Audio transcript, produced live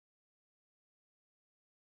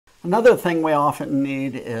Another thing we often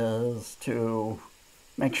need is to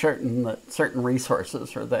make certain that certain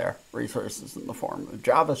resources are there. Resources in the form of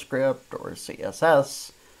JavaScript or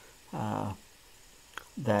CSS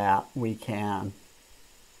that we can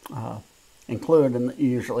include, and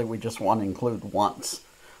usually we just want to include once.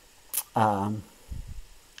 Of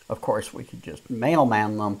course, we could just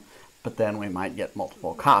mailman them, but then we might get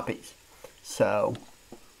multiple copies. So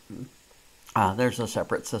there's a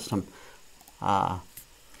separate system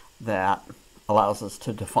that allows us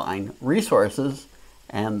to define resources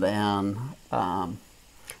and then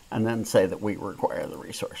say that we require the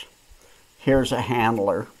resource. Here's a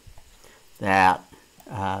handler that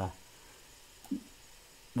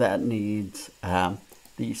needs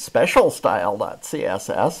the special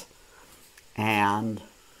style.css, and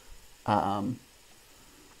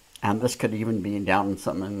this could even be down in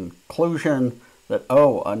some inclusion that,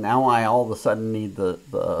 now I all of a sudden need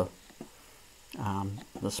the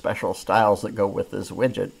special styles that go with this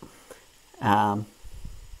widget.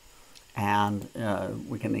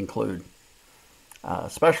 We can include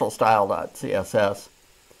special style.css,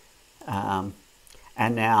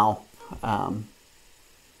 and now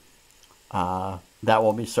that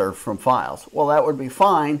will be served from files. Well, that would be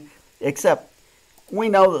fine, except we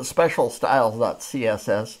know that special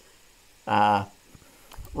styles.css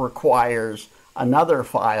requires another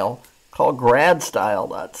file called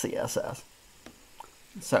gradstyle.css.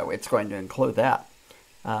 So it's going to include that.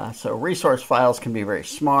 So resource files can be very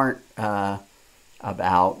smart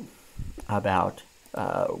about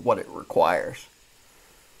what it requires.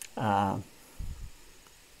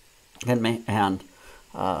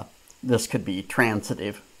 This could be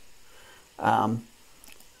transitive.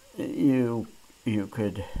 You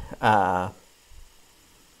could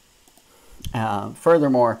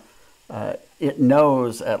furthermore, it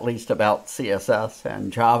knows at least about CSS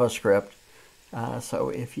and JavaScript. So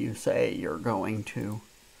if you say you're going to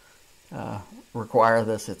require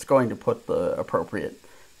this, it's going to put the appropriate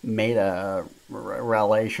meta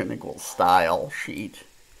relation equals style sheet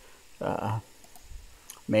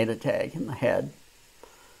meta tag in the head.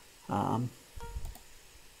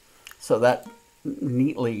 So that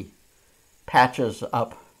neatly patches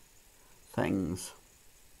up things.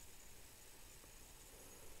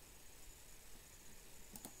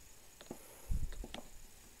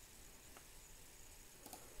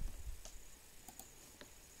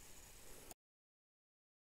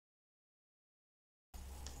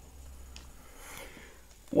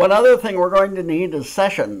 One other thing we're going to need is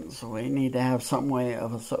sessions. We need to have some way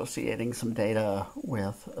of associating some data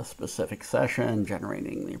with a specific session,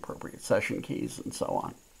 generating the appropriate session keys, and so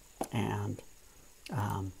on. And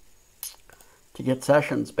to get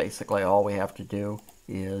sessions, basically all we have to do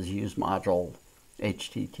is use module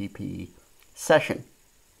HTTP session.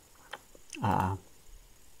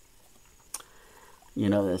 You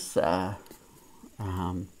know, this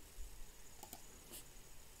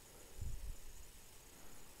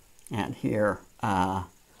and here I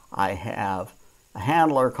have a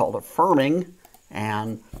handler called affirming,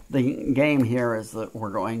 and the game here is that we're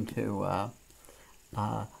going to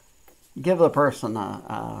give the person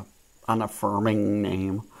an affirming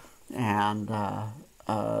name, and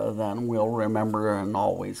then we'll remember and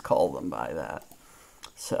always call them by that.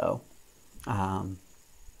 So I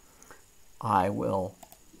will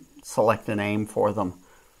select a name for them,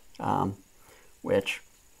 which,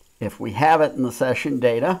 if we have it in the session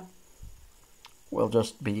data, will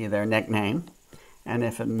just be their nickname. And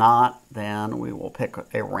if not, then we will pick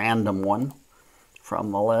a random one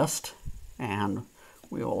from the list, and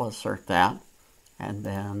we will assert that. And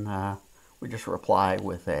then we just reply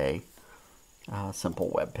with a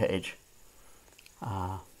simple web page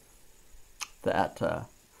that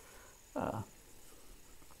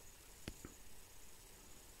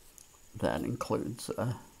includes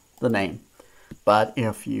the name. But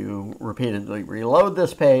if you repeatedly reload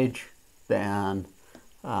this page, then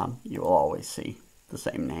you will always see the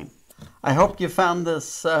same name. I hope you found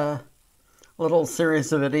this little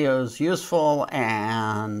series of videos useful,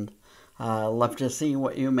 and love to see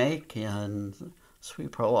what you make in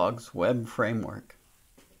Sweet Prolog's web framework.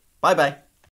 Bye-bye.